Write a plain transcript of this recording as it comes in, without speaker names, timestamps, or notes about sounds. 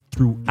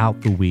throughout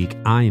the week,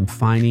 I am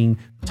finding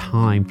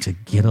time to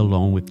get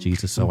alone with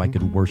Jesus so I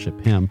can worship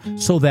him,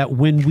 so that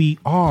when we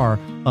are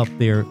up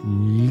there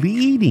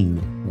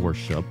leading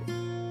worship,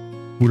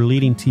 we're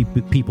leading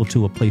people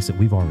to a place that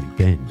we've already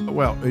been.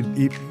 Well,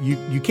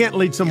 you can't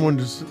lead someone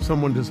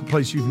to a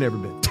place you've never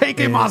been.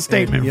 Taking my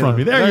statement from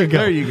me. There you go.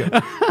 There you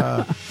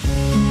go.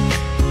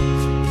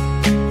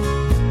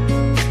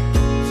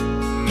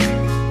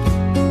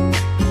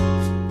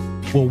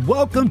 Well,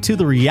 welcome to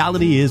the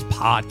Reality Is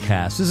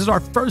podcast. This is our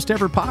first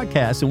ever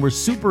podcast, and we're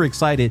super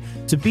excited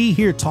to be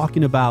here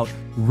talking about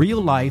real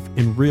life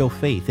and real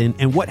faith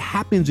and what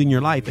happens in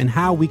your life and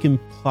how we can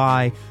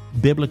apply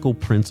biblical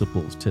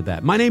principles to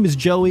that. My name is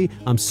Joey.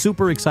 I'm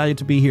super excited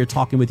to be here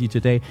talking with you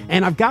today.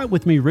 And I've got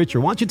with me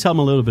Richard. Why don't you tell them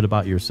a little bit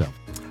about yourself?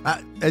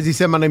 As he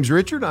said, my name's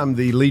Richard. I'm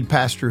the lead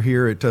pastor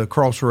here at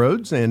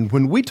Crossroads. And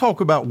when we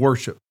talk about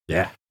worship,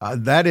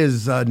 that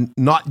is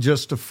not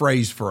just a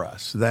phrase for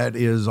us. That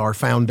is our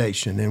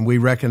foundation. And we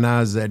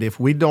recognize that if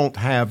we don't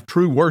have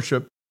true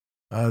worship,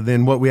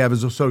 then what we have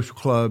is a social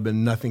club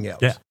and nothing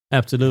else. Yeah,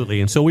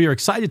 absolutely. And so we are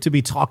excited to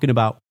be talking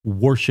about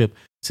worship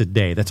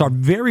today. That's our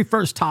very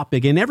first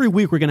topic. And every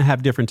week we're going to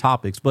have different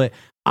topics. But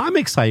I'm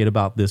excited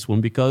about this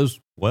one because,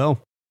 well,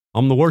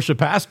 I'm the worship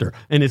pastor,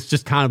 and it's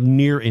just kind of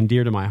near and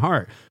dear to my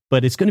heart.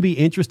 But it's going to be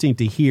interesting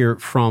to hear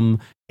from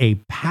a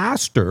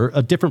pastor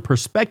a different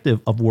perspective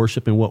of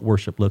worship and what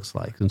worship looks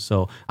like. And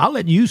so I'll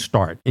let you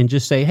start and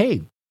just say,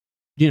 hey,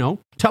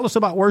 tell us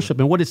about worship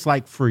and what it's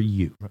like for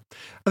you.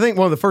 I think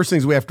one of the first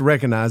things we have to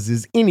recognize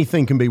is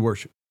anything can be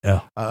worship.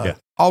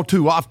 All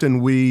too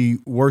often we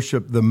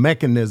worship the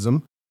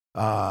mechanism,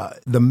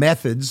 the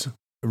methods,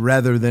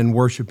 rather than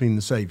worshiping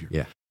the Savior.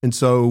 Yeah. And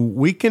so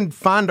we can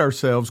find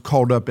ourselves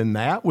caught up in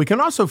that. We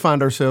can also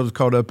find ourselves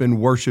caught up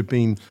in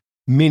worshiping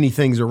many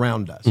things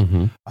around us.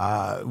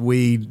 Mm-hmm.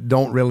 We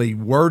don't really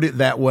word it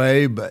that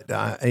way, but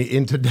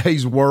in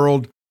today's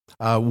world,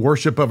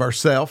 worship of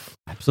ourself,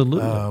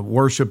 absolutely,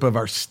 worship of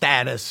our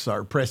status,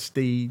 our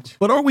prestige.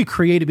 But are we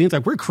created? It means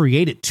like we're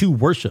created to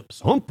worship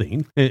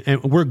something,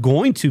 and we're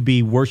going to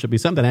be worshiping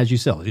something, as you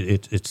said.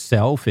 It's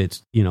self.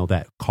 It's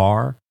that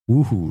car.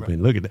 Woohoo!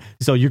 And look at that.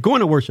 So you're going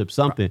to worship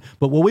something,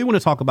 but what we want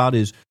to talk about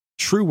is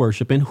true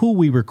worship and who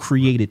we were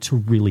created to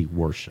really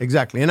worship.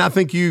 Exactly, and I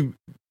think you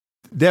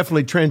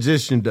definitely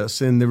transitioned us.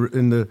 And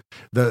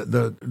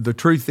the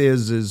truth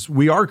is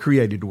we are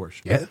created to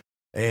worship. Yeah.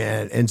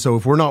 And so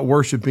if we're not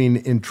worshiping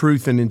in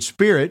truth and in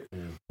spirit,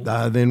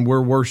 then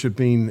we're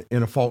worshiping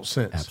in a false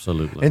sense.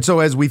 Absolutely. And so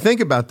as we think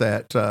about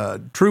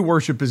that, true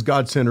worship is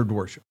God-centered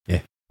worship.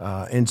 Yeah.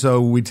 And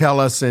so we tell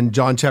us in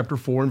John chapter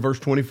 4 and verse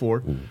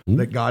 24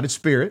 that God is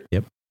spirit.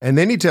 Yep. And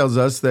then he tells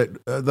us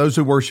that those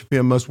who worship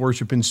him must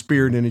worship in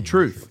spirit and in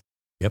truth.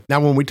 Yep. Now,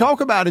 when we talk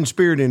about in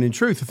spirit and in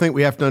truth, I think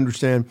we have to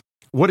understand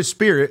what is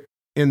spirit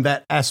in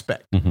that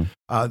aspect. Mm-hmm.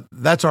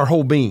 That's our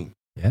whole being.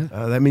 Yeah.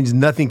 That means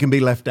nothing can be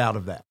left out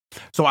of that.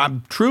 So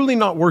I'm truly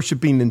not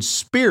worshiping in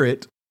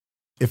spirit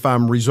if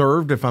I'm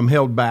reserved, if I'm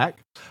held back,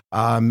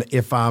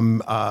 if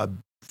I'm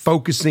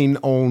focusing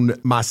on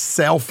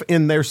myself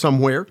in there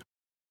somewhere,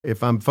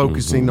 if I'm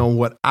focusing on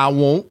what I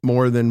want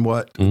more than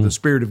what the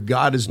Spirit of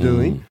God is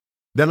doing,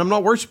 then I'm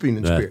not worshiping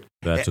in spirit.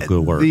 That's a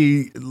good word.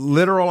 The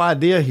literal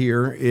idea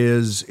here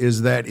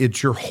is that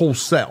it's your whole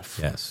self.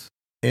 Yes.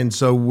 And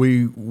so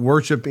we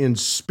worship in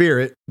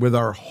spirit with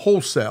our whole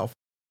self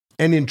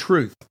and in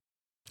truth,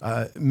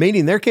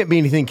 meaning there can't be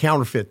anything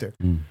counterfeit there.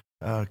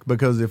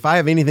 Because if I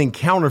have anything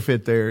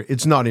counterfeit there,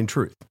 it's not in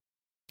truth.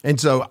 And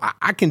so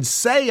I can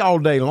say all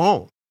day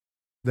long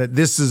that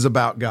this is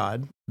about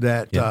God,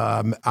 that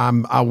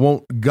I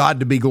want God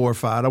to be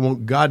glorified. I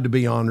want God to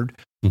be honored.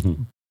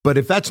 Mm-hmm. But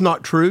if that's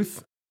not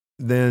truth,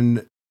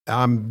 then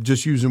I'm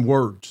just using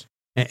words.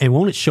 And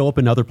won't it show up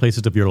in other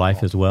places of your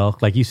life as well?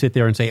 Like you sit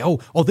there and say, oh,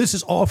 this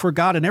is all for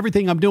God and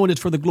everything I'm doing is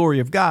for the glory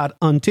of God,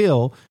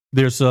 until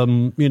there's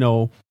some,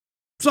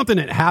 something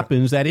that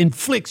happens that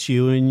inflicts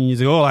you and you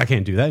say, oh, I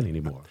can't do that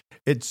anymore.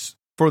 It's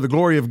for the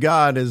glory of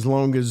God as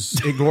long as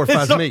it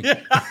glorifies me.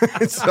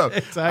 So,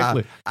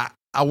 exactly.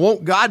 I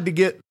want God to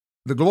get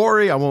the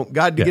glory. I want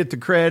God to get the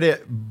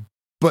credit.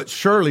 But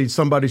surely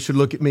somebody should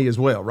look at me as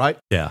well, right?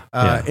 Yeah.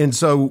 And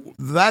so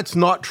that's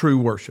not true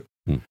worship.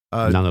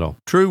 Not at all.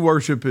 True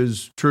worship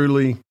is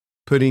truly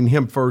putting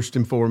him first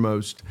and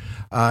foremost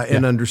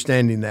and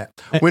understanding that.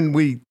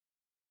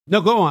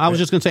 No, go on. I was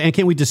just going to say, and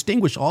can we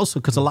distinguish also,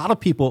 because a lot of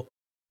people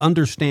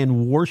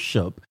understand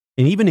worship,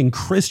 and even in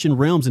Christian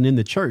realms and in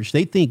the church,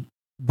 they think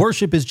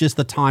worship is just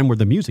the time where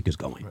the music is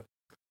going,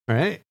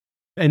 right?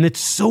 And it's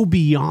so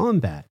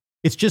beyond that.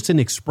 It's just an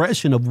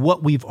expression of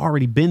what we've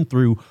already been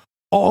through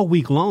all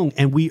week long,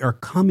 and we are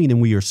coming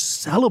and we are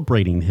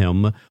celebrating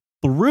him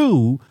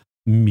through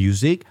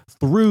music,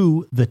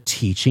 through the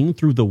teaching,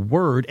 through the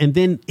word, and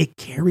then it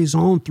carries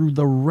on through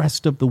the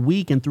rest of the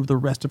week and through the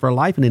rest of our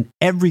life. And in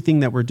everything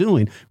that we're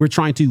doing, we're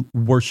trying to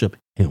worship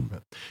him.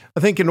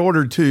 I think in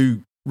order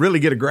to really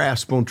get a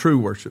grasp on true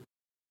worship,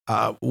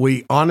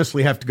 we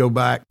honestly have to go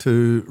back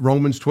to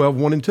Romans 12,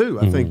 1 and 2.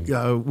 I think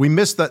we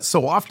miss that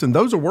so often.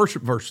 Those are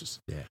worship verses.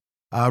 Yeah.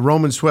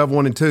 Romans 12,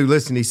 1 and 2,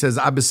 listen, he says,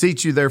 I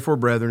beseech you, therefore,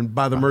 brethren,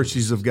 by the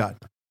mercies of God.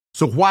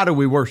 So why do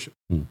we worship?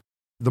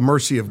 The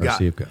mercy of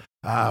God.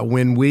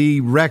 When we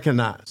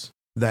recognize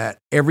that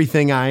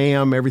everything I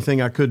am,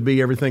 everything I could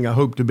be, everything I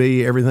hope to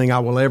be, everything I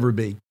will ever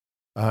be,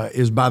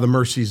 is by the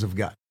mercies of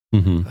God.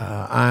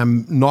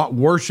 I'm not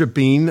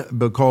worshiping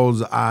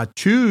because I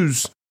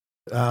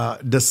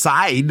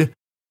decide,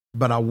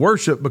 but I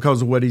worship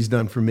because of what he's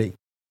done for me.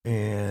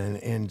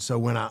 And so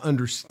when I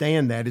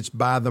understand that, it's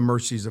by the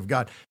mercies of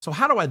God. So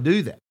how do I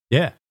do that?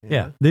 Yeah.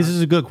 This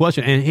is a good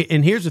question.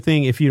 And here's the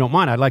thing, if you don't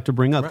mind, I'd like to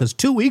bring up, because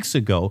 2 weeks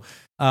ago,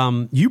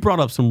 you brought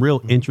up some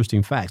real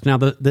interesting facts. Now,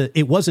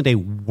 it wasn't a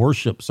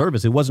worship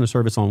service. It wasn't a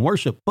service on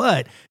worship,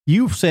 but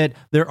you said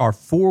there are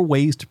 4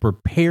 ways to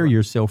prepare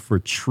yourself for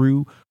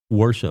true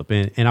worship.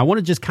 And I want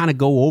to just kind of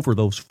go over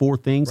those 4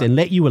 things and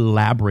let you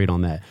elaborate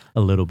on that a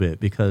little bit,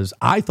 because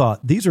I thought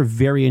these are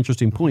very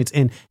interesting points.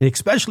 And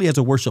especially as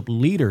a worship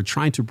leader,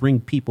 trying to bring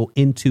people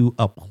into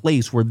a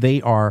place where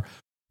they are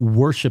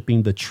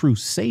worshiping the true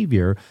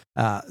Savior.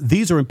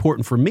 These are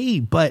important for me,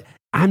 but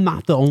I'm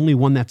not the only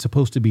one that's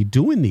supposed to be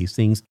doing these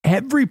things.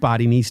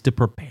 Everybody needs to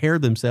prepare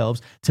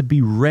themselves to be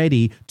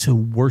ready to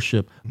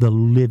worship the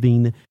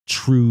living,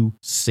 true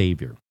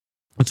Savior.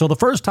 And so the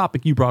first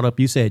topic you brought up,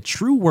 you said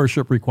true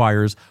worship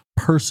requires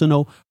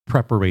personal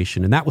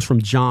preparation. And that was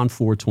from John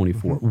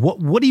 4:24.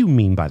 What do you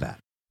mean by that?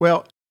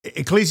 Well,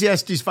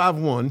 Ecclesiastes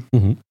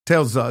 5:1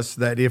 tells us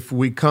that if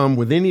we come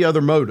with any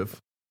other motive,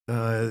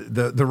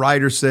 the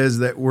writer says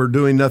that we're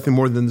doing nothing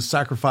more than the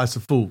sacrifice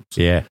of fools.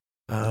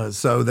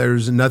 So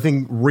there's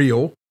nothing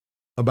real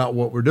about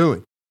what we're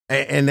doing.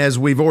 And as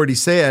we've already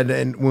said,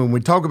 and when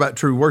we talk about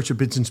true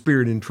worship, it's in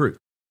spirit and truth.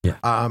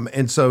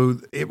 And so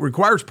it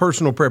requires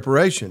personal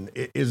preparation.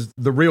 Is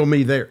the real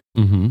me there?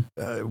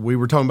 We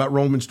were talking about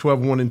Romans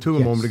 12, 1 and 2 a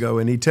moment ago,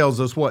 and he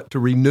tells us what? To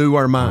renew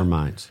our mind. Our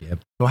minds,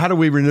 So how do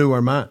we renew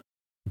our mind?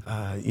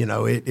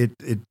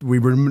 We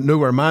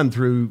renew our mind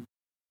through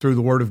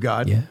the Word of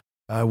God.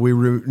 We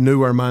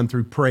renew our mind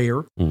through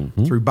prayer,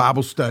 through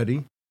Bible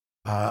study,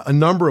 a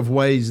number of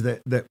ways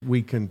that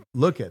we can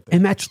look at that.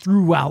 And that's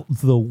throughout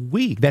the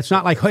week. That's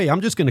not like, hey,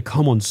 I'm just going to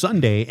come on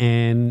Sunday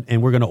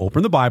and we're going to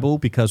open the Bible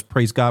because,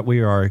 praise God,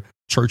 we are a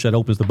church that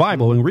opens the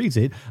Bible and reads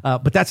it.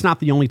 But that's not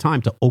the only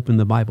time to open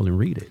the Bible and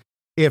read it.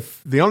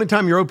 If the only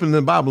time you're opening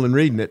the Bible and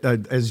reading it,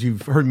 as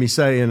you've heard me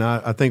say, and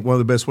I think one of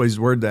the best ways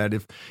to word that,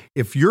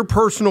 if your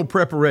personal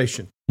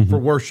preparation for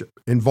worship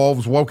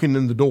involves walking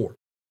in the door,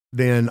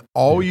 then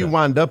all you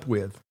wind up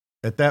with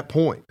at that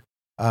point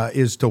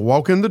is to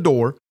walk in the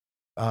door,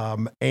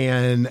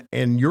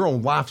 and you're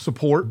on life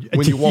support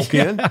when you walk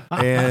in,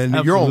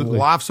 and you're on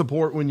life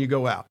support when you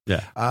go out.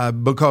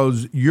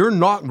 Because you're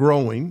not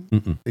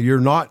growing, you're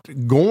not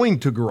going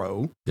to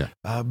grow,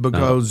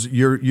 because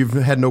you've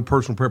had no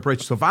personal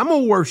preparation. So if I'm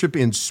going to worship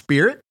in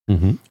spirit,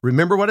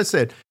 remember what I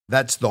said,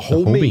 that's the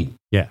whole me.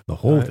 The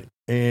whole thing.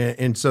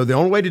 And so the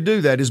only way to do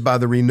that is by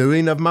the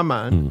renewing of my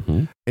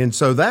mind. And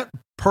so that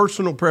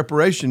personal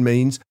preparation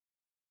means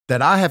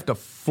that I have to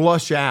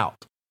flush out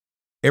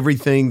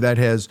everything that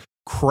has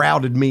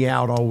crowded me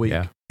out all week,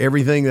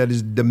 everything that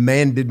has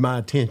demanded my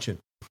attention.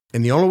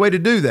 And the only way to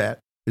do that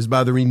is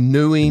by the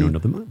renewing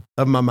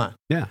of my mind.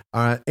 All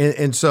right.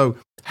 And so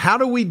how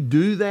do we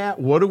do that?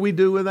 What do we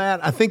do with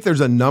that? I think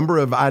there's a number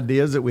of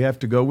ideas that we have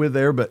to go with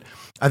there, but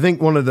I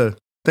think one of the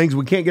things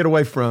we can't get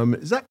away from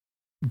is that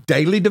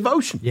daily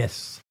devotion.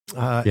 If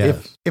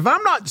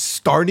I'm not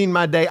starting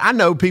my day, I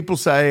know people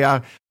say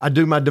I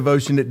do my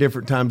devotion at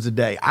different times of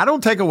day. I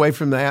don't take away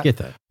from that. Get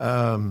that.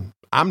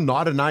 I'm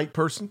not a night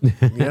person.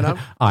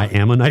 I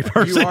am a night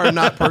person. You are a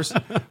night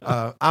person.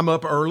 I'm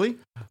up early.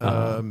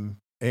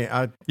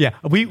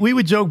 We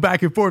would joke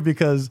back and forth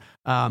because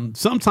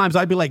sometimes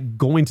I'd be like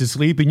going to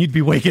sleep and you'd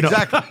be waking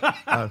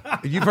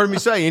up. You've heard me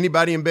say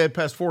anybody in bed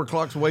past 4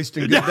 o'clock is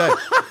wasting a good day.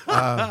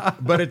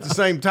 But at the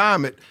same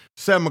time, at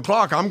 7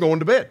 o'clock, I'm going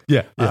to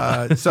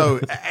bed. So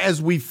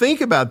as we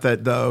think about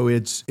that, though,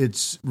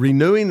 it's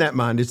renewing that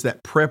mind. It's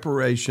that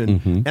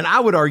preparation. And I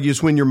would argue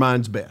it's when your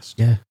mind's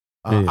best.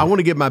 I want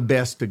to give my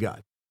best to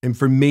God. And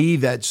for me,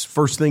 that's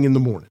first thing in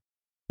the morning.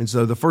 And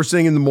so the first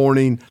thing in the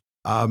morning,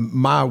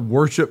 my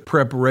worship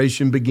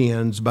preparation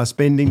begins by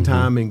spending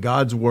time in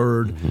God's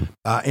Word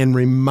and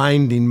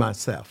reminding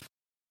myself.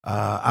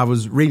 I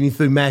was reading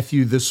through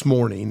Matthew this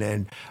morning,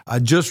 and I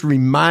just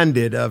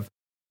reminded of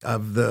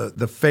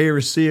the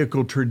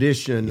Pharisaical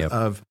tradition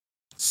of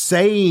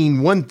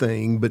saying one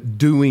thing but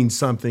doing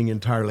something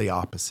entirely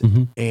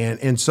opposite.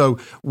 And so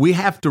we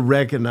have to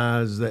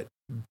recognize that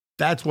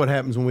that's what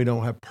happens when we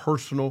don't have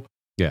personal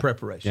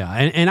preparation.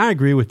 And I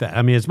agree with that.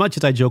 I mean, as much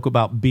as I joke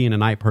about being a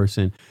night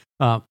person,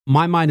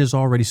 my mind is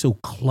already so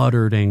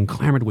cluttered and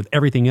clamored with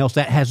everything else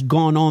that has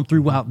gone on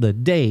throughout the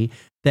day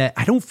that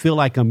I don't feel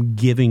like I'm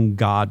giving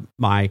God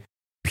my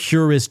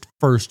purest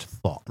first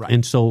thought.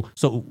 And so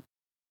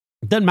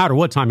it doesn't matter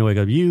what time you wake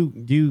up.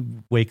 You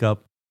wake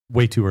up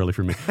way too early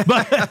for me.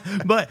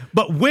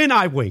 But when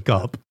I wake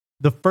up,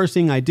 the first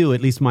thing I do,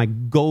 at least my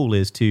goal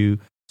is to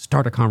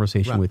start a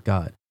conversation with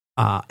God.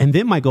 And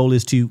then my goal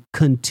is to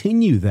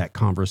continue that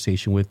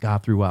conversation with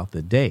God throughout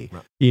the day,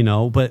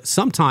 but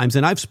sometimes,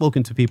 and I've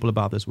spoken to people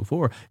about this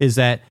before, is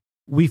that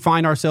we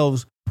find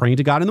ourselves praying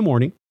to God in the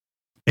morning,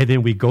 and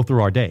then we go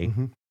through our day,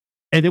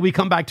 and then we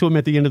come back to him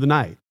at the end of the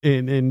night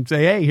and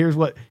say, hey, here's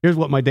what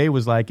my day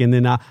was like. And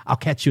then I'll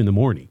catch you in the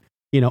morning,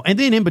 and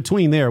then in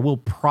between there, we'll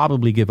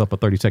probably give up a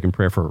 30-second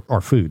prayer for our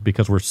food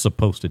because we're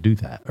supposed to do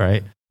that.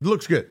 Right. It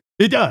looks good.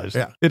 It does.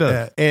 Yeah. It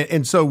does.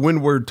 And so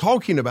when we're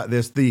talking about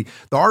this, the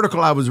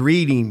article I was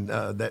reading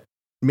that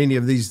many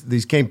of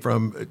these came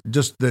from,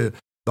 just the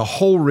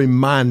whole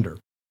reminder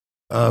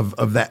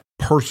of that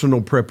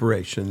personal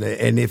preparation.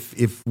 And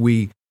if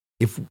we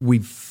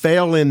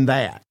fail in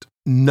that,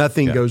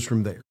 nothing goes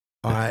from there.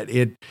 All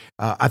right.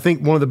 I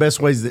think one of the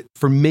best ways that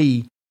for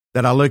me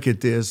that I look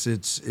at this,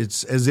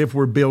 it's as if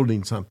we're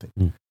building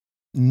something.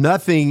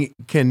 Nothing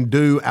can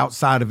do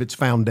outside of its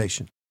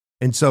foundation.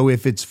 And so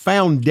if its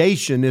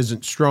foundation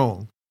isn't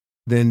strong,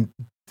 then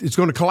it's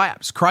going to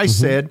collapse. Christ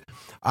said,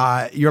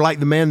 you're like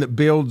the man that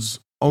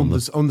builds on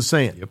the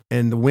sand,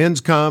 and the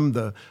winds come,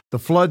 the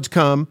floods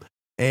come,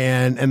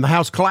 and the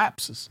house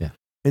collapses. Yeah.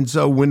 And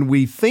so when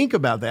we think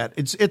about that,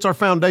 it's our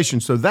foundation.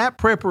 So that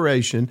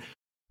preparation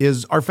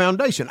is our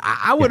foundation.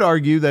 I would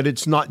argue that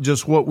it's not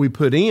just what we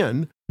put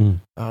in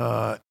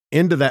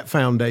into that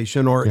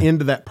foundation or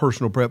into that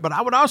personal prep, but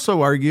I would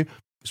also argue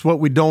it's what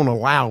we don't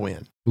allow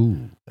in.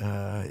 Ooh,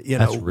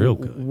 that's real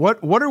good.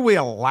 What are we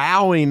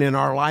allowing in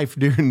our life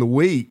during the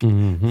week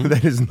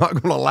that is not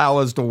going to allow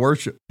us to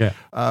worship? Yeah.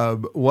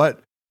 What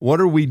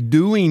are we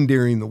doing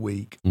during the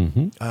week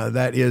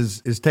that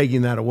is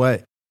taking that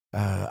away?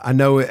 I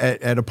know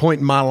at a point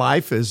in my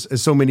life, as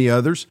so many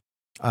others,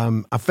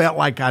 I felt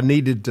like I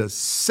needed to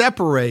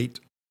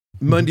separate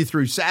Monday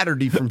through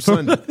Saturday from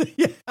Sunday.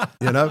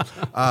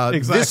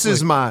 Exactly. This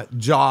is my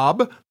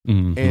job,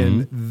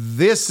 and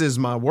this is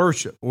my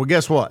worship. Well,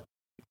 guess what?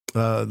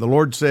 The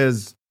Lord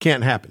says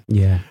can't happen.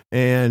 Yeah.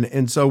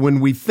 And so when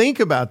we think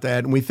about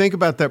that, and we think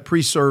about that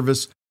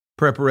pre-service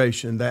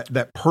preparation,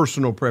 that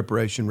personal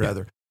preparation,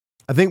 rather,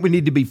 I think we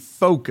need to be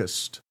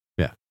focused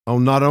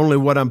on not only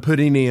what I'm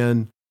putting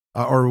in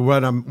or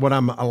what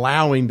I'm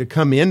allowing to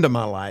come into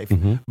my life,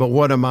 but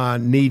what am I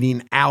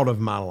needing out of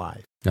my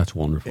life? That's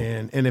wonderful.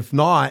 And if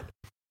not,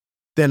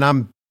 then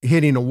I'm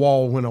hitting a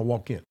wall when I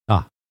walk in.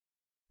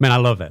 Man, I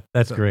love that.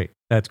 That's great.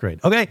 That's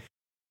great. Okay.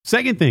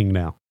 Second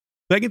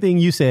thing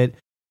you said,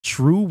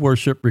 true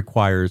worship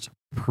requires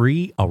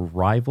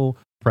pre-arrival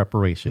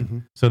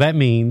preparation. So that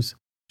means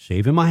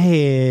shaving my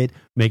head,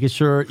 making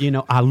sure,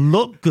 I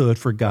look good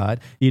for God.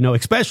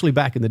 Especially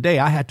back in the day,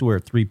 I had to wear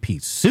a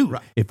 3-piece suit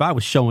if I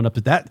was showing up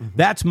to that.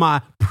 That's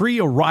my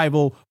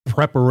pre-arrival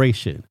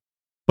preparation.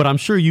 But I'm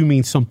sure you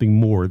mean something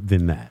more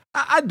than that.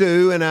 I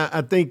do, and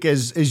I think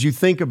as you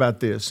think about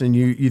this and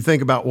you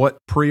think about what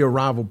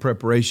pre-arrival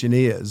preparation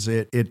is,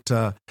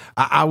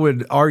 I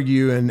would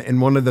argue,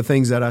 and one of the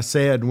things that I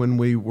said when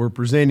we were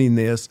presenting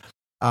this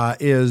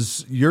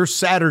is your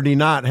Saturday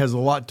night has a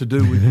lot to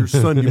do with your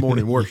Sunday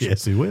morning worship.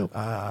 Yes, it will.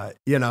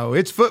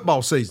 It's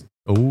football season.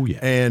 Oh, yeah.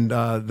 And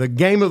the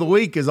game of the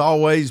week is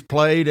always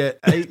played at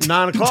 8,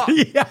 9 o'clock,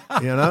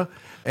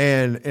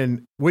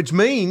 and which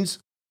means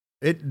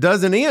it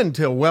doesn't end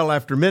till well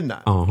after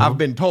midnight. I've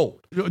been told.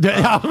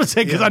 I was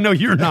saying, because I know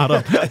you're not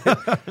up.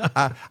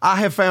 I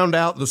have found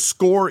out the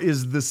score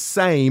is the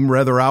same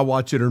whether I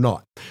watch it or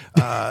not.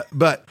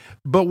 But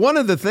one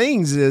of the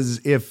things is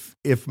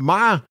if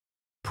my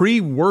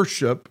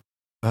pre-worship,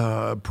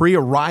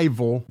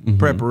 pre-arrival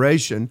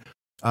preparation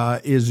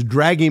is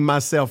dragging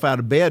myself out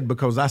of bed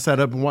because I sat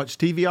up and watched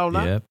TV all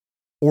night,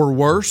 or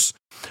worse,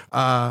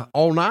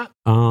 all night,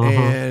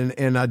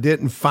 and I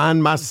didn't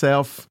find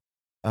myself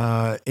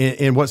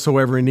in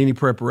whatsoever in any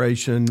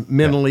preparation,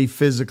 mentally,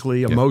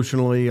 physically,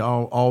 emotionally,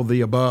 all the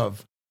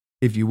above,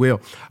 if you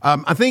will.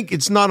 I think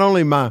it's not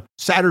only my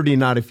Saturday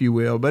night, if you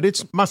will, but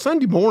it's my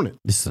Sunday morning.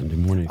 It's Sunday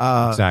morning,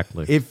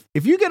 exactly.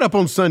 If you get up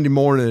on Sunday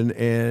morning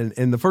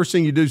and the first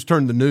thing you do is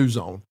turn the news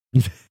on,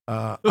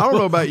 I don't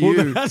know about you.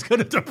 Well, that's going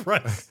to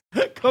depress.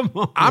 Come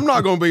on. I'm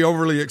not going to be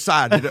overly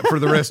excited for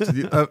the rest of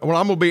the. I'm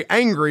going to be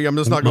angry. I'm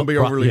just not going to be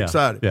overly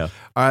excited. Yeah.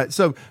 All right.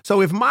 So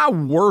if my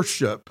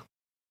worship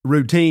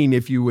routine,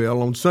 if you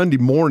will, on Sunday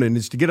morning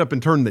is to get up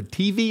and turn the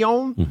TV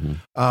on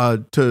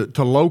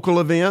to local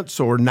events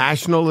or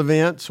national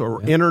events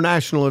or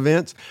international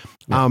events,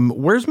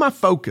 where's my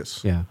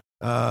focus? Yeah.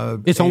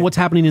 It's on what's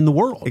happening in the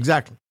world.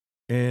 Exactly.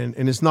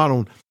 And it's not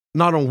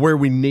on where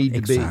we need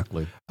to be.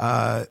 Exactly.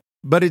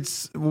 But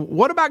it's,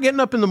 what about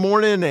getting up in the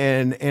morning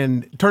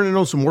and turning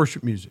on some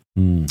worship music?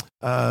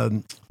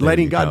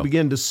 Letting God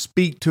begin to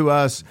speak to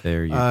us.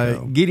 There you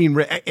go. Getting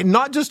ready, and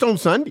not just on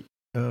Sunday.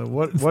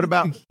 What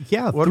about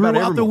what throughout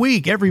about the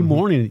week, every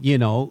morning,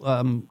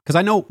 because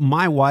I know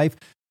my wife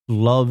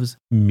loves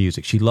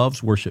music. She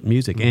loves worship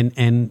music,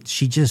 and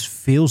she just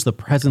feels the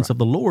presence of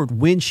the Lord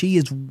when she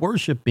is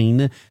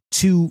worshiping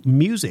to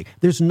music.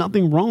 There's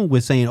nothing wrong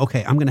with saying,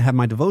 okay, I'm going to have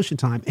my devotion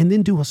time and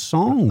then do a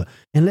song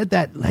and let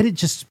it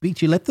just speak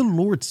to you. Let the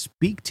Lord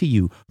speak to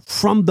you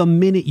from the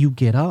minute you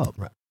get up.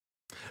 Right.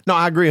 No,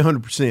 I agree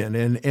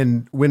 100%.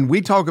 And when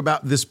we talk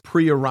about this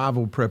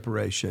pre-arrival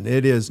preparation,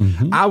 it is,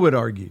 I would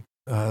argue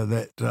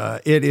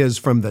that it is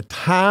from the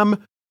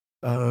time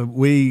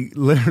we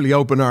literally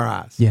open our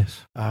eyes. Yes.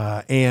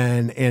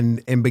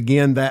 And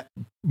begin that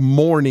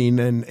morning.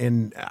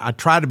 And I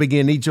try to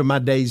begin each of my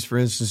days, for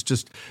instance,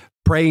 just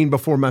praying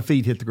before my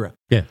feet hit the ground.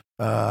 Yeah.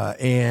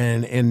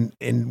 And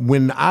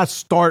when I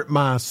start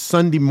my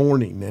Sunday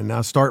morning and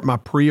I start my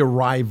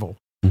pre-arrival,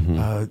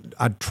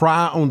 I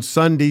try on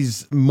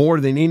Sundays more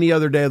than any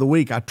other day of the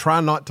week. I try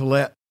not to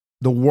let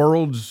the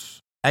world's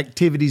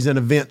activities and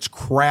events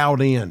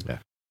crowd in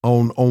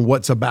on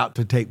what's about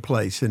to take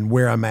place and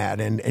where I'm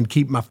at, and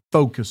keep my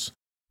focus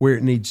where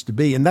it needs to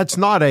be. And that's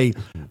not a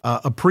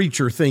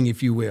preacher thing,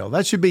 if you will.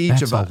 That should be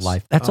each of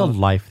us. That's a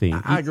life thing.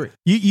 I agree.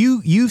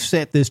 You've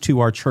said this to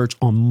our church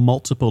on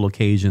multiple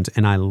occasions,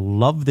 and I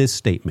love this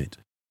statement.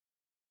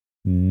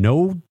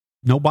 No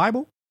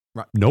Bible,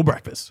 right. No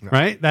breakfast,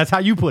 right? That's how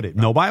you put it.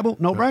 No Bible,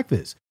 no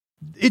breakfast.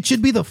 It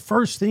should be the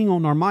first thing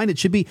on our mind. It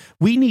should be,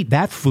 we need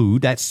that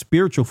food, that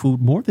spiritual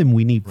food, more than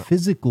we need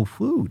physical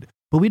food.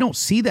 But we don't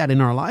see that in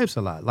our lives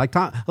a lot. Like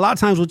a lot of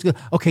times we'll just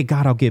go, okay,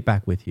 God, I'll get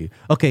back with you.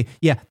 Okay,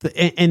 yeah.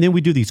 And then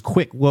we do these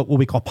quick, what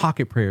we call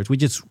pocket prayers. We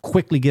just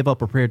quickly give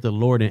up a prayer to the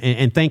Lord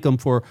and thank him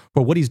for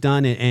what he's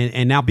done.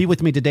 And now be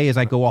with me today as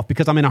I go off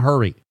because I'm in a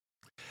hurry.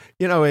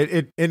 You know,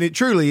 it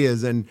truly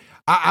is. And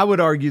I would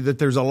argue that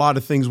there's a lot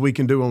of things we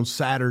can do on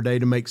Saturday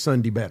to make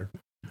Sunday better.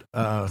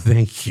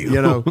 Thank you.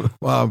 You know,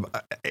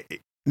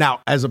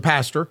 now as a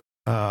pastor,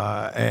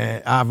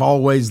 I've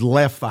always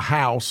left the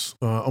house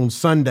on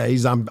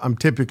Sundays. I'm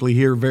typically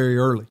here very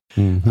early,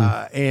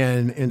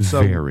 and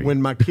so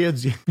when my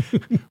kids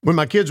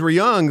were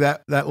young,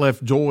 that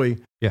left Joy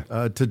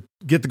to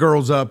get the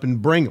girls up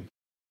and bring them.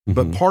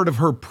 But part of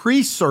her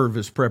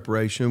pre-service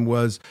preparation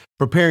was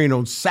preparing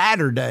on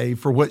Saturday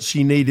for what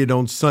she needed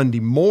on Sunday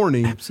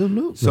morning.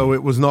 Absolutely. So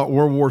it was not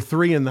World War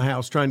III in the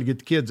house trying to get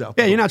the kids out.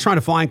 Yeah, you're not trying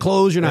to find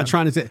clothes. You're not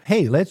trying to say,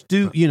 hey, let's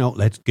get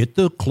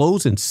the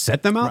clothes and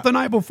set them out the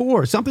night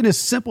before. Something as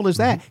simple as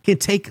that can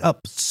take up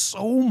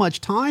so much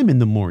time in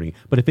the morning.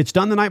 But if it's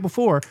done the night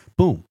before,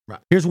 boom. Right.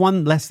 Here's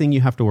one less thing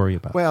you have to worry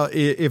about. Well,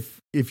 if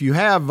you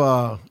have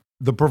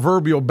the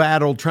proverbial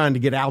battle trying to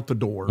get out the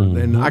door,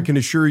 then I can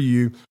assure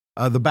you,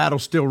 the battle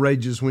still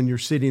rages when you're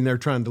sitting there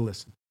trying to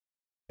listen.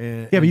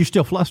 But you're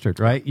still flustered,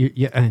 right?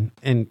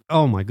 And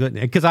oh my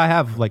goodness, because I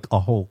have like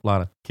a whole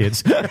lot of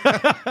kids,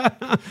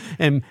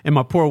 and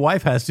my poor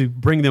wife has to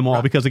bring them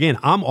all because again,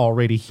 I'm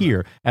already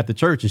here at the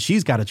church, and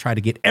she's got to try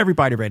to get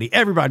everybody ready,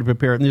 everybody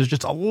prepared, and there's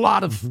just a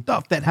lot of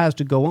stuff that has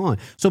to go on.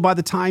 So by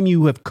the time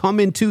you have come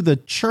into the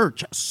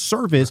church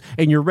service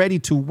and you're ready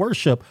to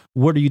worship,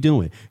 what are you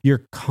doing?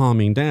 You're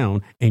calming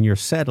down and you're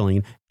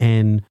settling,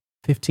 and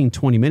 15,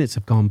 20 minutes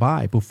have gone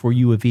by before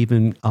you have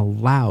even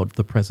allowed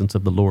the presence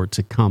of the Lord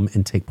to come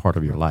and take part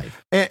of your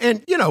life.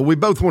 And you know, we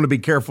both want to be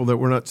careful that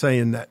we're not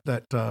saying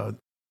that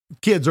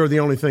kids are the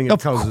only thing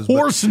that causes. Of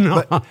course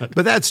not.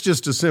 But that's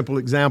just a simple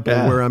example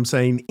where I'm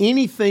saying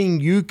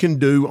anything you can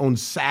do on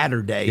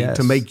Saturday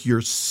to make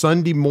your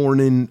Sunday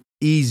morning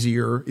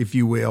easier, if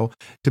you will,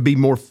 to be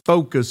more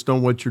focused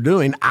on what you're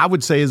doing, I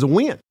would say is a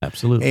win.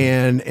 Absolutely.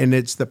 And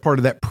it's the part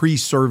of that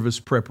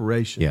pre-service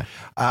preparation. Yeah.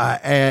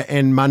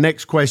 And my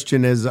next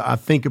question as I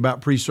think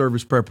about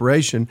pre-service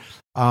preparation,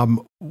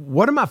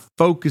 what am I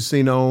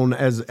focusing on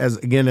as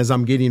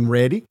I'm getting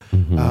ready?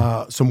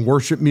 Some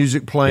worship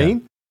music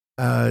playing.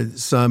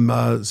 Some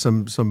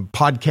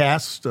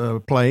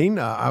podcast playing.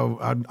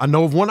 I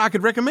know of one I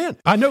could recommend.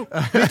 I know,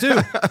 me too.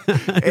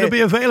 It'll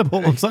be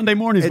available on Sunday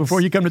mornings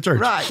before you come to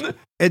church. Right.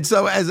 And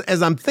so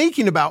as I'm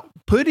thinking about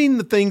putting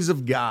the things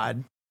of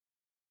God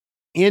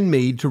in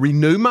me to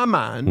renew my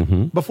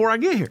mind before I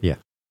get here. Yeah.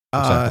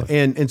 Exactly.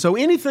 And so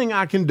anything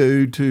I can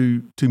do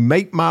to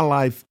make my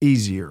life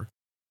easier.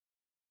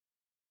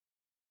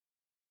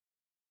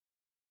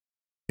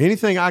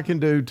 Anything I can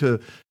do to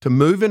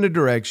move in a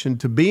direction,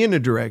 to be in a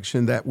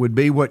direction that would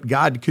be what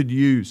God could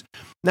use.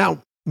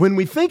 Now, when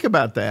we think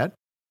about that,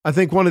 I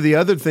think one of the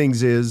other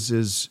things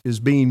is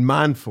being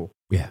mindful.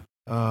 Yeah.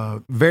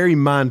 Very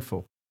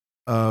mindful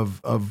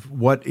of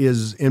what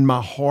is in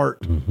my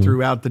heart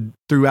throughout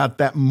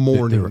that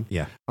morning.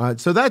 Yeah. All right.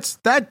 So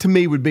that to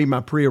me would be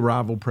my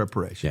pre-arrival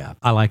preparation. Yeah.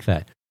 I like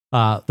that.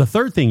 The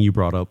third thing you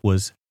brought up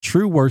was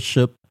true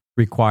worship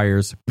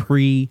requires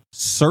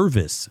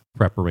pre-service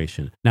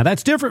preparation. Now,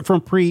 that's different from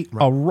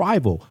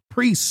pre-arrival,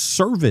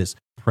 pre-service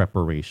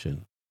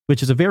preparation,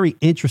 which is a very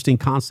interesting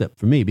concept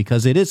for me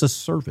because it is a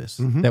service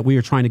that we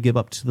are trying to give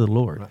up to the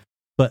Lord. Right.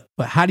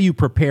 But how do you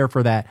prepare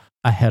for that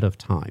ahead of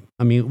time?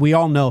 I mean, we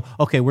all know,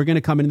 okay, we're going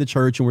to come into the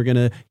church and we're going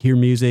to hear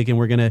music and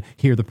we're going to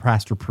hear the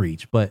pastor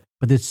preach, but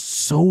there's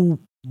so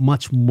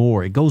much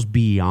more. It goes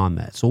beyond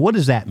that. So what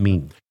does that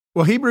mean?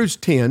 Well, Hebrews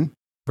 10,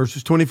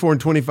 verses 24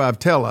 and 25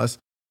 tell us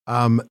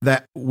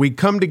that we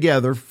come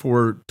together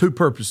for two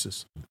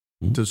purposes,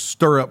 to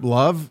stir up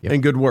love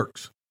and good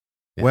works.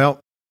 Yeah. Well,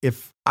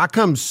 if I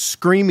come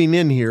screaming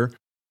in here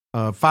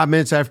 5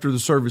 minutes after the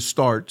service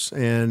starts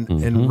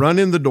and run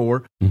in the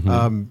door,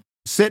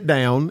 sit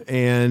down,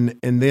 and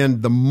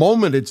then the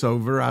moment it's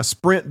over, I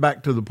sprint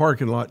back to the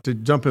parking lot to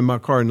jump in my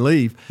car and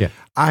leave. Yeah.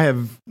 I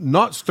have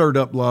not stirred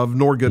up love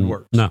nor good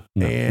works. No,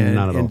 not at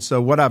all. And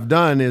so what I've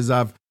done is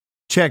I've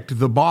checked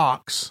the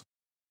box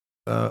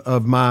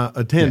of my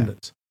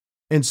attendance.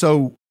 Yeah. And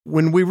so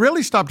when we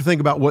really stop to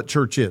think about what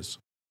church is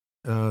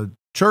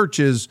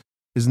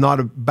not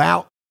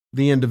about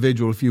the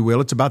individual, if you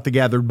will. It's about the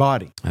gathered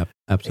body.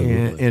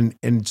 Absolutely.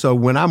 And so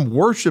when I'm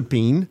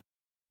worshiping,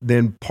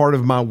 then part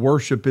of my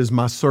worship is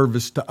my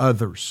service to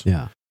others.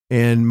 Yeah.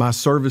 And my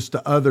service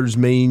to others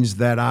means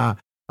that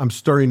I'm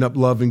stirring up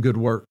love and good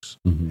works.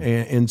 Mm-hmm.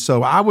 And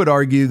so I would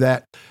argue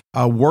that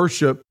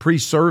worship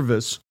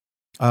pre-service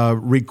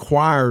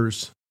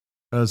requires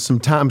some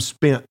time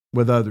spent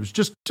with others,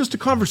 just a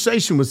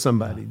conversation with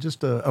somebody,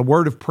 just a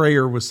word of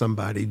prayer with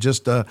somebody,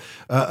 just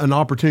an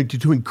opportunity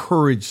to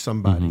encourage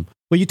somebody. Mm-hmm.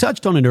 Well, you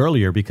touched on it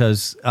earlier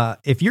because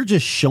if you're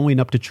just showing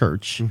up to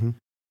church, Mm-hmm.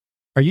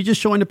 are you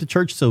just showing up to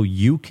church so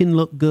you can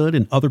look good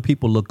and other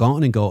people look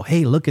on and go,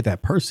 hey, look at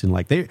that person.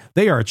 Like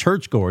they are a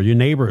churchgoer. Your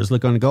neighbor is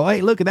looking and go,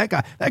 hey, look at that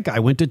guy. That guy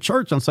went to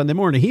church on Sunday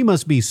morning. He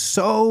must be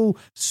so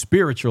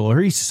spiritual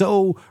or he's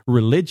so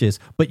religious.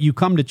 But you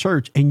come to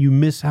church and you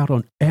miss out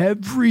on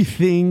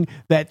everything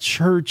that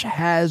church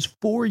has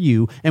for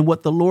you and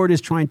what the Lord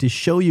is trying to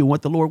show you,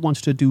 what the Lord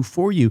wants to do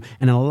for you.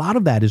 And a lot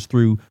of that is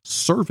through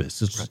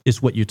service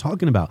is what you're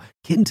talking about.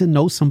 Getting to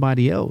know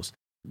somebody else,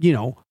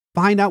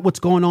 find out what's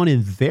going on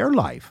in their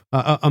life.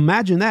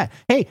 Imagine that.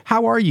 Hey,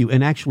 how are you?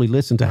 And actually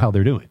listen to how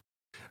they're doing.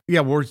 Yeah,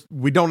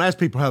 we don't ask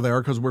people how they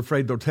are because we're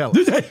afraid they'll tell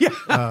us.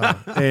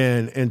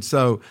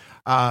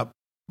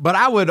 But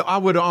I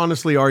would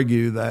honestly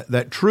argue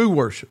that true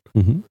worship,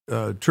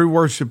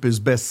 is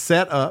best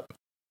set up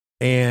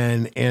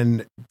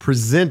and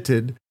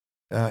presented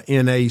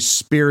in a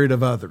spirit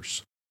of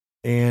others.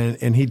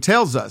 And he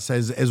tells us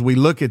as we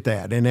look at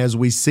that and as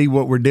we see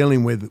what we're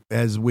dealing with,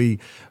 as we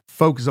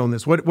focus on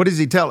this, what does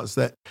he tell us?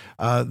 That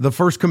the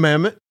first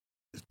commandment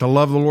is to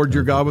love the Lord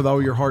your God with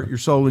all your heart, your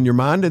soul, and your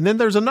mind. And then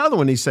there's another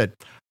one. He said,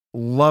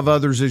 love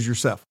others as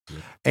yourself.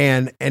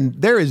 And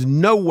there is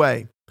no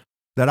way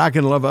that I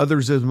can love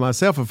others as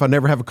myself if I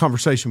never have a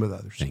conversation with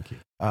others. Thank you.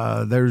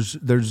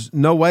 There's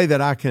no way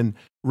that I can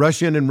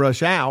rush in and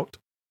rush out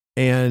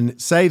and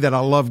say that I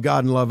love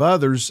God and love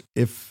others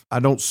if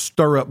I don't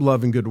stir up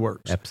love and good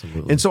works.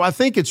 Absolutely. And so I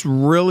think it's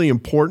really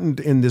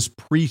important in this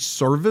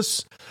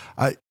pre-service.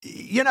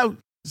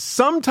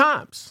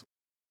 Sometimes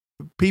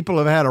people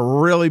have had a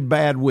really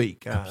bad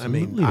week. I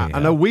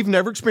know we've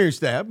never experienced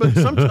that, but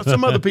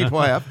some other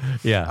people have.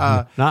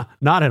 Yeah, not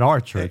at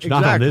our church, exactly.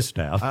 Not on this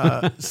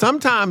staff.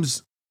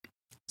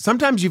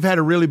 Sometimes you've had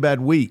a really bad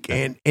week,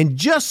 and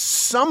just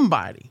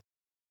somebody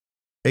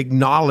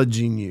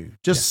acknowledging you,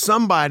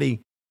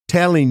 somebody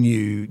telling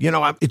you,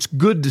 it's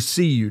good to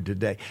see you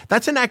today.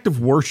 That's an act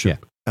of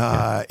worship.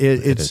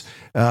 It's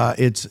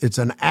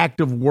an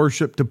act of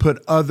worship to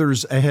put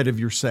others ahead of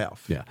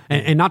yourself. Yeah,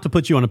 and not to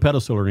put you on a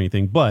pedestal or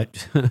anything,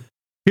 but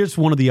here's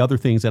one of the other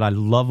things that I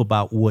love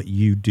about what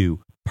you do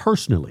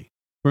personally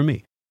for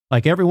me.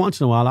 Like every once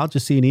in a while, I'll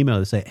just see an email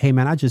that say, "Hey,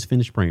 man, I just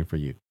finished praying for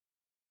you.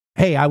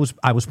 Hey, I was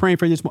praying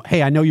for you this morning.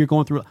 Hey, I know you're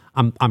going through.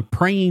 I'm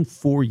praying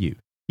for you.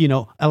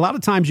 A lot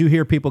of times you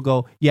hear people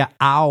go, "Yeah,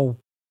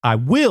 I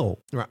will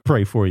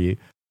pray for you."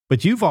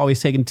 But you've always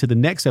taken it to the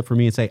next step for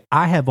me and say,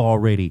 I have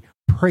already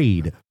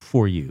prayed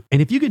for you. And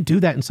if you can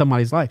do that in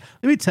somebody's life,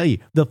 let me tell you,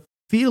 the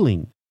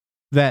feeling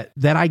that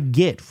I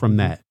get from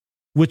that,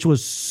 which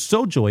was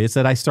so joyous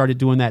that I started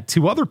doing that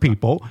to other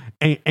people.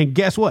 And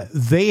guess what?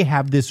 They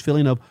have this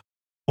feeling of,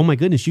 oh my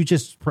goodness, you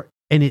just,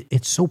 and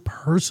it's so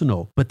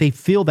personal, but they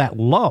feel that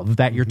love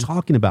that you're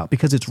talking about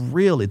because it's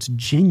real, it's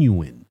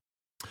genuine.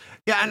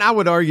 Yeah, and I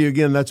would argue,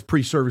 again, that's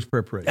pre-service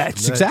preparation.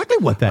 That's exactly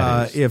what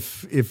that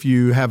is. If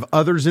you have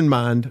others in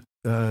mind,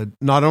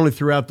 not only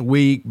throughout the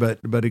week, but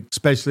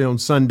especially on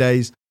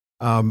Sundays,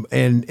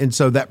 and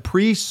so that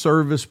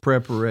pre-service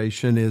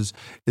preparation is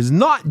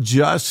not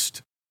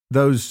just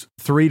those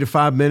 3 to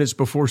 5 minutes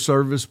before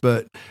service,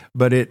 but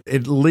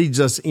it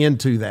leads us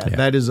into that. Yeah.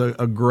 That is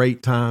a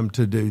great time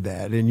to do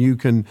that, and you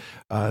can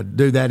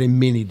do that in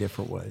many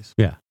different ways.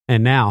 Yeah,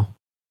 and now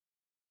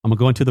I'm going to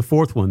go into the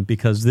fourth one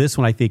because this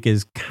one I think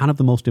is kind of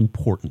the most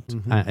important.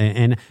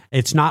 And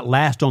it's not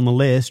last on the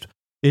list.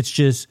 It's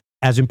just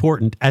as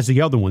important as the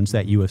other ones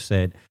that you have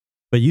said.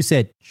 But you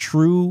said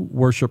true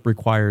worship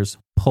requires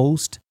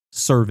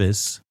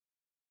post-service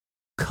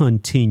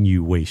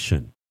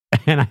continuation.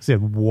 And I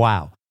said,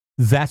 wow,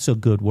 that's a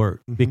good word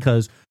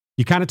because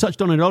you kind of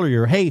touched on it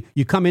earlier. Hey,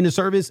 you come into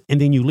service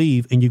and then you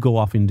leave and you go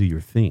off and do your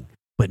thing.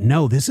 But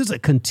no, this is a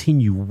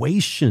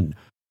continuation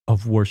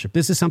of worship.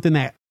 This is something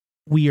that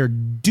we are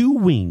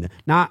doing,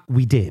 not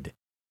we did.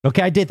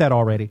 Okay, I did that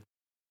already.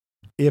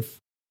 If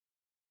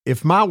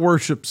my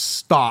worship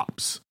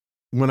stops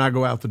when I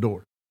go out the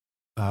door,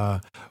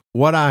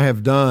 what I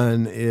have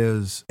done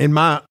is, and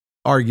my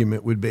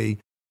argument would be,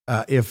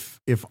 if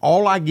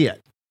all I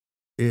get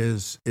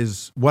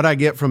is what I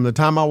get from the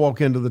time I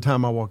walk in to the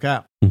time I walk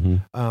out,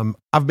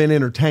 I've been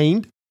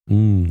entertained,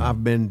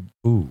 I've been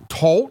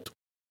taught,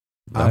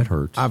 That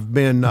hurts. I've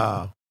been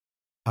I've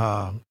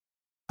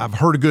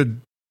heard a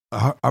good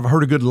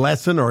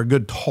lesson or a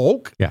good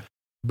talk. Yeah.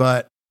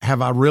 But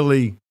have I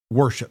really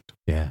worshiped?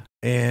 Yeah.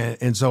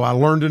 And so I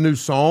learned a new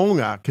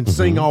song. I can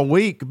sing all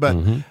week, but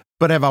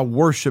have I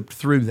worshiped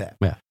through that?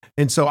 Yeah.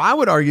 And so I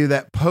would argue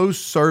that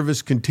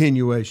post-service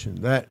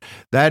continuation, that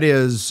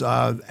is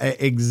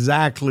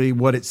exactly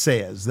what it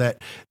says,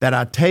 that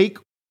I take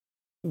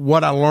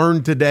what I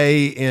learned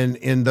today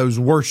in those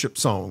worship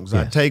songs.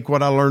 Yes. I take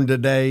what I learned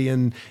today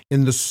in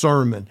the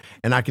sermon,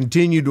 and I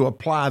continue to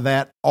apply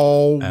that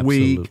all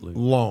week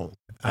long.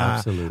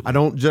 Absolutely. I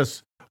don't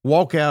just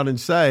walk out and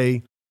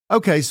say,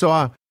 okay, so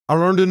I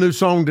learned a new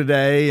song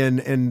today,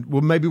 and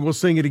well, maybe we'll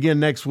sing it again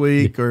next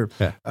week.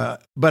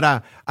 But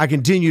I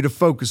continue to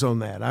focus on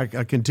that.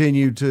 I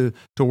continue to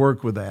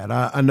work with that.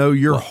 I know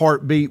your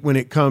heartbeat when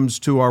it comes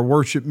to our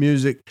worship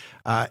music.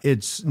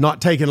 It's not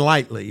taken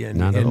lightly,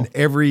 and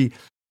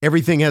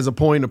everything has a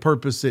point, a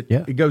purpose.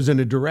 It goes in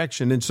a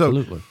direction, and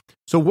so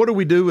what do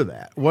we do with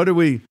that? What do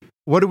we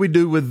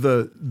do with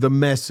the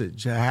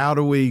message? How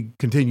do we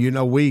continue? You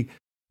know, we.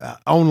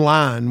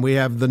 Online, we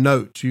have the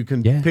notes. You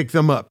can pick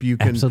them up. You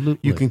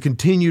can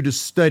continue to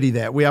study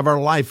that. We have our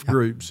life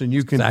groups, and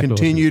you can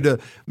continue to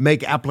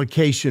make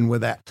application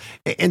with that.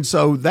 And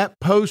so that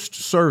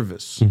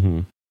post-service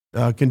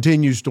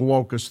continues to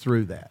walk us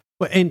through that.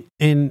 Well,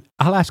 and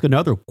I'll ask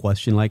another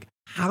question. Like,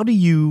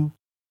 this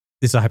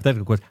is a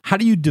hypothetical question. How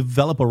do you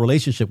develop a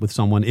relationship with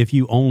someone if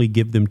you only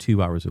give them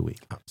 2 hours a week?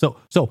 So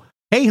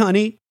hey,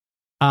 honey,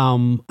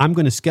 I'm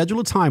going to schedule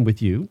a time with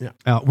you. Yeah.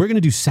 We're going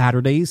to do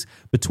Saturdays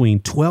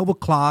between 12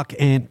 o'clock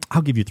and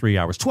I'll give you 3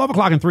 hours, 12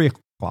 o'clock and 3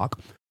 o'clock.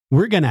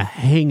 We're going to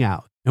hang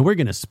out and we're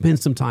going to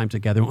spend some time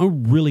together. We're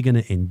really going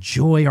to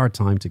enjoy our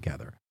time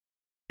together.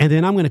 And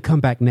then I'm going to come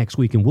back next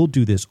week and we'll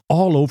do this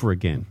all over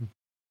again.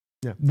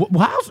 Yeah.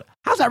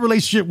 How's that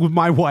relationship with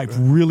my wife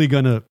really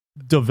going to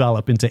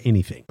develop into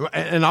anything?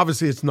 And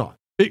obviously it's not.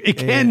 It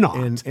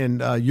cannot.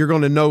 And you're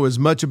going to know as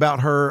much about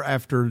her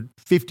after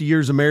 50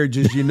 years of marriage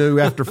as you knew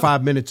after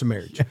 5 minutes of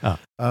marriage.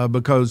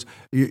 Because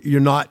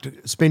you're not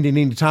spending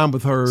any time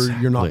with her.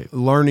 Exactly. You're not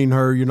learning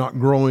her. You're not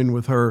growing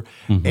with her.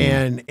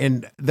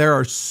 And there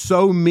are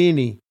so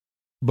many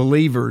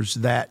believers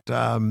that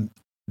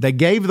they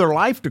gave their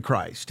life to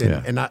Christ.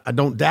 And I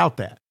don't doubt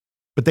that.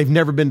 But they've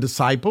never been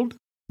discipled.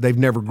 They've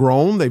never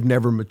grown. They've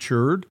never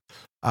matured.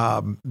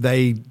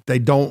 They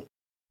don't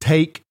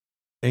take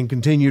and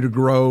continue to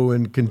grow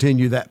and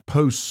continue that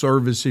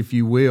post-service, if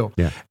you will.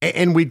 Yeah.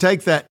 And we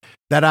take that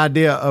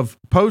idea of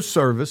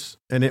post-service,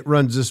 and it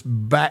runs us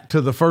back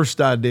to the first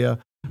idea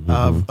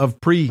of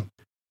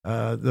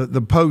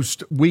the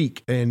post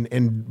week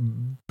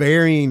and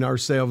burying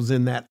ourselves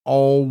in that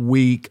all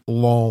week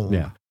long.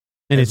 Yeah.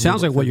 And it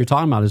sounds like what you're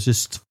talking about is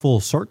just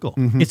full circle.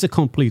 It's a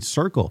complete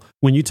circle.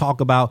 When you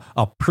talk about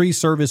a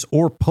pre-service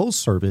or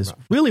post-service,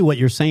 really what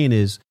you're saying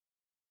is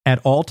at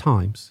all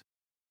times,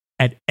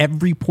 at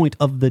every point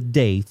of the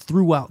day,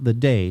 throughout the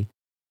day,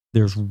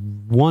 there's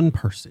one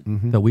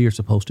person that we are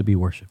supposed to be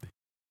worshiping.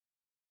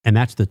 And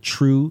that's the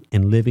true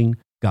and living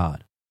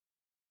God.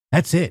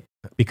 That's it.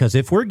 Because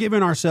if we're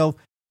giving ourselves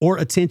or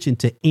attention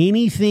to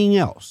anything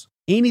else,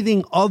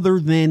 anything other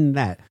than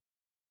that,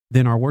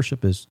 then our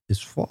worship is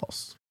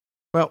false.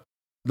 Well,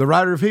 the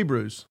writer of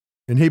Hebrews,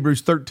 in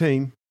Hebrews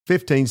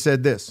 13:15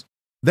 said this,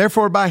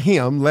 "Therefore by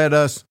him let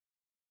us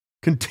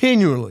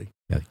continually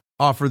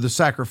offer the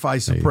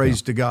sacrifice of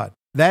praise to God.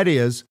 That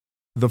is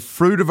the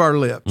fruit of our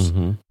lips,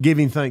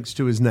 giving thanks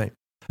to his name."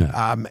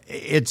 Yeah.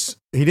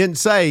 He didn't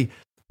say,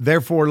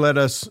 "Therefore let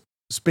us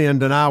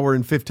spend an hour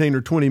and 15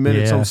 or 20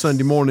 minutes on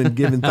Sunday morning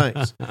giving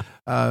thanks."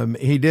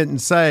 He didn't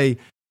say,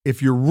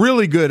 "If you're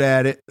really good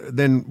at it,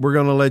 then we're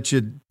going to let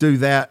you do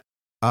that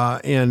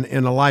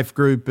in a life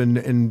group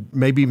and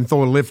maybe even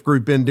throw a lift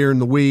group in during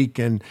the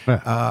week."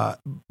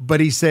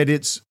 But he said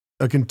it's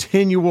a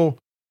continual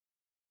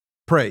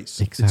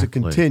praise. Exactly. It's a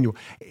continual.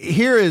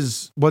 Here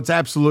is what's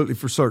absolutely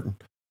for certain.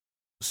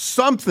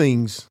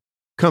 Something's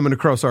coming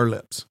across our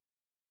lips.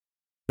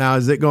 Now,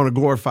 is it going to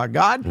glorify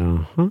God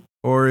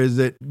or is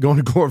it going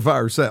to glorify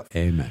ourselves?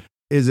 Amen.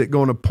 Is it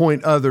going to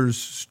point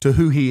others to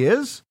who he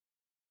is,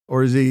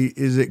 or is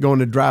it going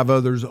to drive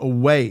others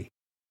away?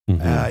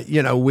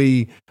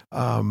 We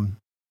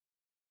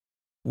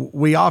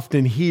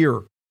often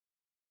hear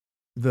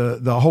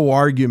the whole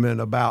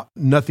argument about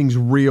nothing's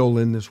real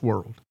in this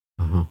world.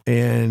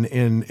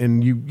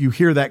 And you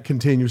hear that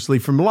continuously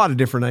from a lot of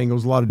different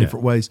angles, a lot of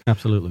different ways.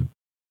 Absolutely.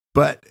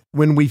 But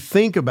when we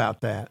think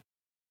about that,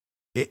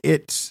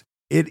 it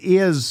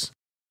is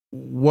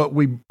what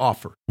we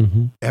offer.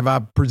 Have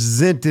I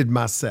presented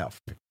myself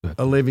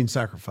a living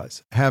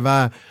sacrifice? Have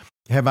I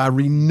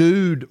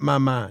renewed my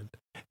mind?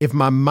 If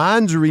my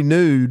mind's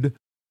renewed,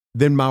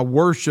 then my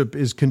worship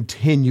is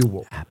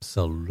continual.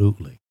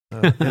 Absolutely.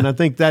 And I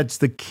think that's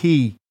the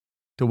key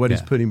to what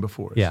he's putting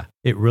before us. Yeah,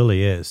 it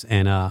really is.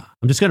 And I'm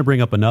just going to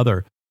bring up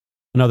another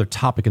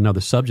topic,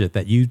 another subject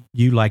that you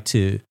like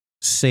to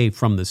say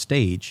from the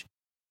stage,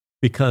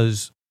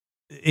 because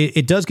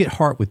it does get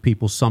hard with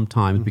people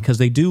sometimes because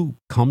they do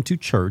come to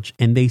church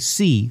and they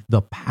see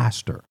the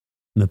pastor.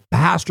 And the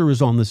pastor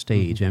is on the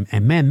stage, and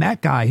man,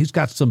 that guy, he's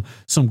got some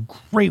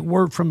great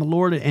word from the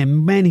Lord,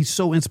 and man, he's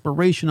so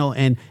inspirational.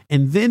 And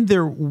then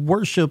their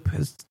worship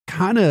has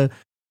kind of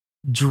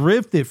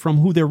drifted from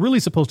who they're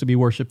really supposed to be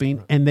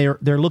worshiping, and they're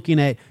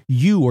looking at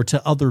you or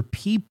to other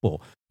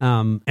people.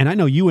 And I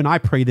know you and I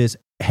pray this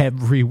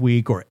every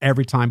week or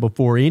every time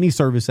before any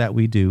service that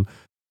we do.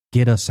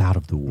 Get us out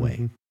of the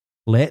way.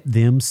 Let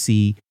them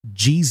see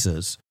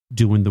Jesus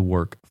doing the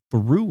work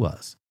through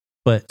us.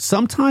 But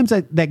sometimes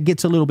that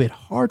gets a little bit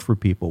hard for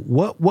people.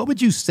 What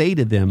would you say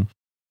to them?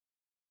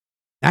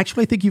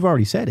 Actually, I think you've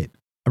already said it.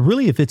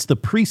 Really, if it's the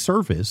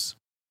pre-service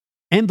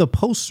and the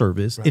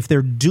post-service, if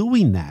they're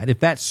doing that, if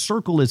that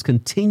circle is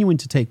continuing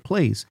to take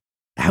place,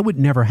 that would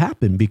never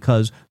happen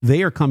because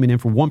they are coming in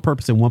for one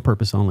purpose and one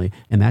purpose only,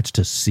 and that's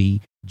to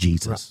see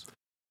Jesus. Right.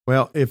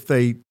 Well, if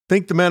they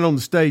think the man on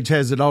the stage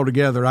has it all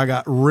together, I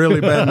got really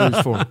bad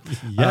news for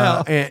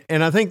them.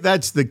 And I think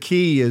that's the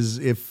key is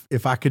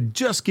if I could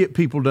just get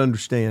people to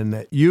understand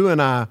that you and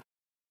I,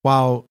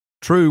 while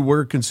true,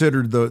 we're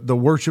considered the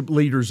worship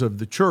leaders of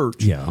the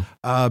church. Yeah.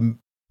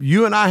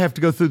 You and I have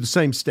to go through the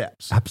same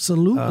steps.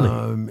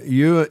 Absolutely.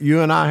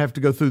 You and I have to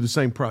go through the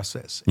same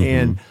process.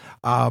 And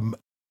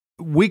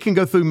we can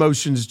go through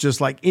motions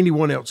just like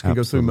anyone else can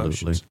go through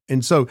motions.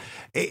 And so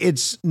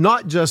it's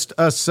not just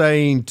us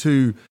saying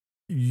to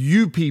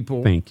you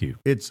people, thank you.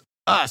 It's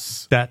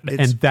us. And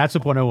that's the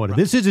point I wanted.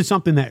 This isn't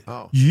something that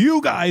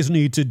you guys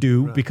need to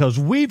do because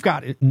we've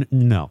got it.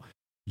 No,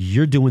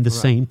 you're doing the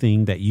same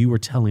thing that you were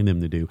telling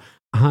them to do.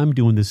 I'm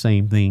doing the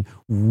same thing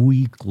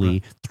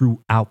weekly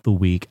throughout the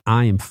week.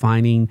 I am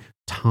finding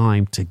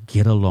time to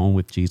get alone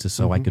with Jesus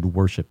so I could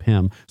worship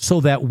him,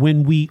 so that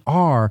when we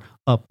are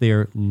up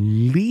there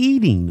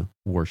leading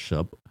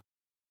worship,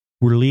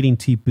 we're leading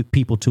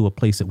people to a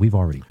place that we've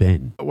already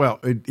been. Well,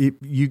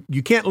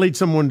 you can't lead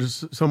someone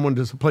to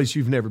a place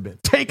you've never been.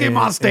 Taking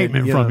my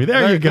statement from me.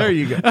 There you go. There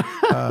you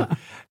go.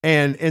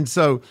 And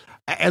so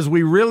as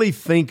we really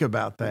think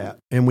about that,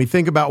 and we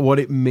think about what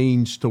it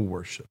means to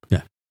worship,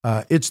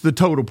 it's the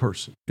total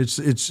person.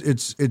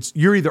 It's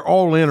you're either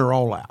all in or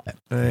all out,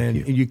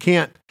 and you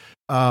can't.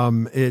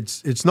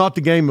 It's not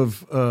the game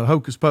of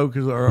hocus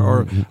pocus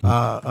or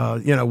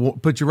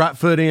put your right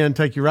foot in,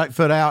 take your right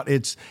foot out.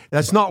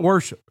 That's not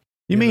worship.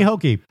 You mean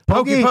hokey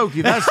pokey?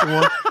 That's the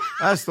one.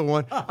 That's the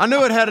one. I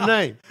knew it had a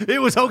name.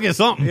 It was hokey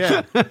something.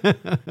 Yeah.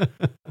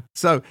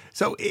 So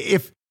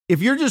if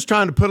you're just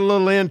trying to put a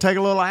little in, take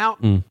a little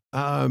out,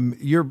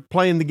 you're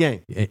playing the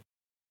game.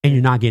 And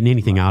you're not getting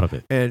anything out of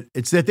it. And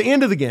it's at the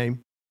end of the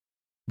game,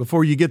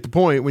 before you get the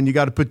point, when you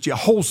got to put your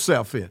whole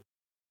self in.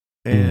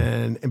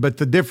 But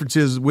the difference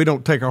is we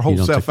don't take our whole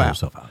self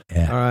out.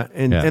 Yeah. All right.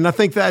 And I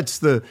think that's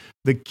the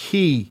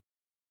key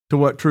to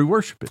what true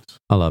worship is.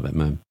 I love it,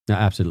 man. I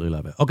absolutely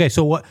love it. Okay,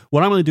 so what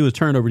I'm going to do is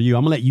turn it over to you.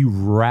 I'm going to let you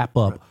wrap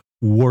up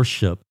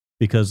worship,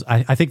 because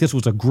I think this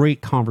was a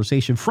great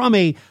conversation from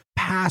a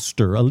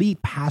pastor, a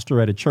lead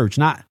pastor at a church,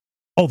 not,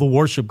 the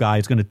worship guy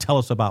is going to tell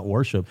us about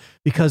worship,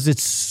 because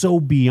it's so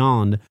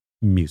beyond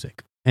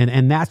music.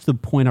 And that's the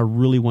point I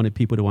really wanted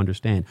people to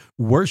understand.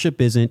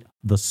 Worship isn't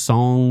the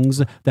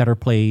songs that are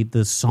played,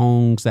 the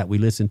songs that we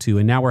listen to,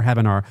 and now we're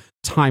having our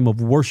time of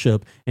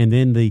worship and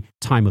then the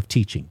time of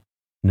teaching.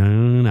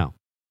 No.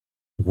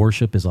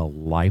 Worship is a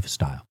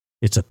lifestyle.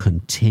 It's a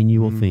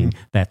continual thing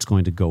that's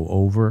going to go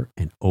over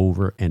and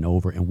over and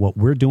over. And what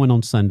we're doing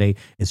on Sunday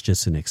is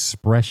just an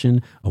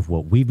expression of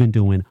what we've been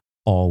doing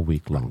all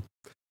week long.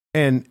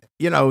 And,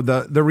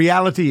 the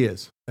reality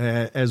is,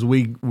 as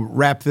we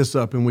wrap this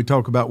up and we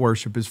talk about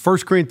worship, is 1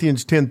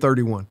 Corinthians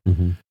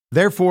 10:31.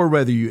 Therefore,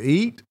 whether you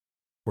eat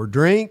or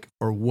drink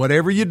or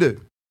whatever you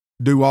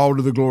do all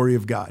to the glory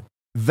of God.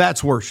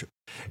 That's worship.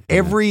 Amen.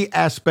 Every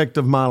aspect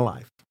of my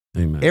life,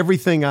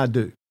 everything I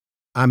do,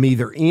 I'm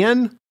either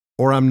in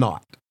or I'm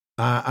not.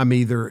 I'm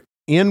either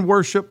in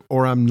worship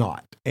or I'm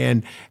not.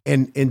 And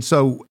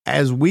so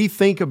as we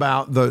think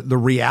about the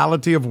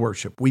reality of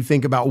worship, we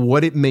think about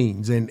what it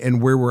means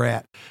and where we're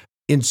at.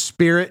 In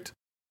spirit,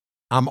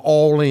 I'm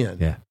all in.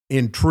 Yeah.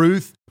 In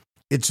truth,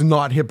 it's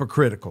not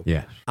hypocritical.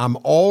 Yeah. I'm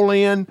all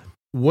in.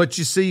 What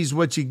you see is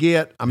what you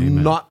get.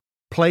 I'm not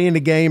playing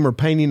a game or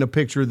painting a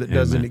picture that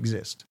doesn't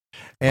exist.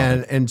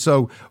 And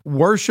so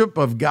worship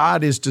of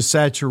God is to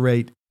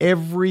saturate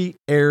every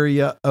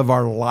area of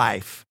our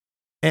life.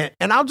 And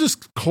I'll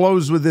just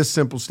close with this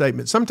simple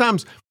statement.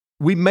 Sometimes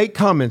we make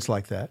comments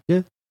like that,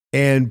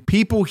 and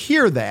people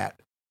hear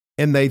that,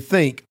 and they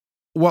think,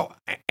 well,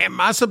 am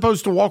I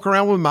supposed to walk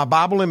around with my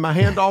Bible in my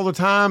hand all the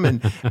time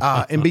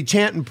and be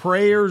chanting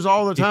prayers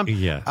all the time?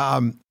 Yeah.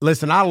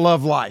 Listen, I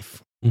love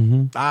life.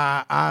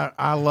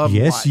 I love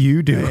life. Yes,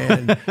 you do.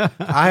 And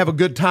I have a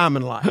good time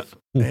in life.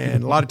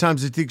 And a lot of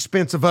times it's at the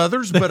expense of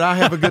others, but I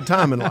have a good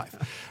time in life.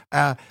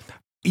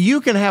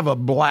 You can have a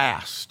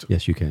blast.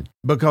 Yes, you can.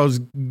 Because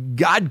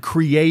God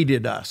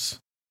created us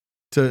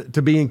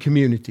to be in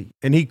community,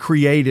 and He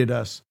created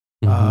us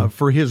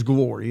for His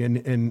glory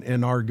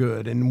and our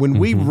good. And when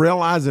we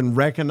realize and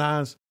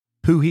recognize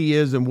who he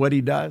is and what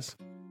he does,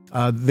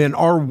 then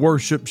our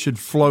worship should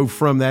flow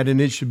from that, and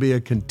it should be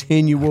a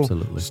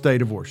continual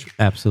state of worship.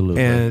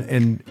 Absolutely.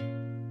 And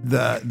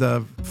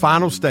the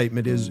final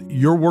statement is,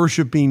 you're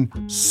worshiping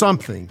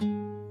something.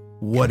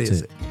 What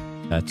is it?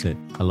 That's it.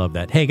 I love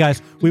that. Hey,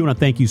 guys, we want to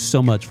thank you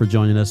so much for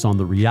joining us on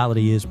the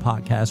Reality Is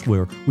podcast,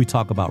 where we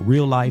talk about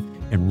real life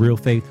and real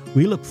faith.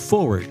 We look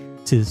forward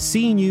to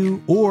seeing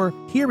you or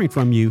hearing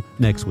from you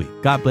next week.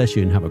 God bless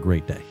you and have a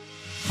great day.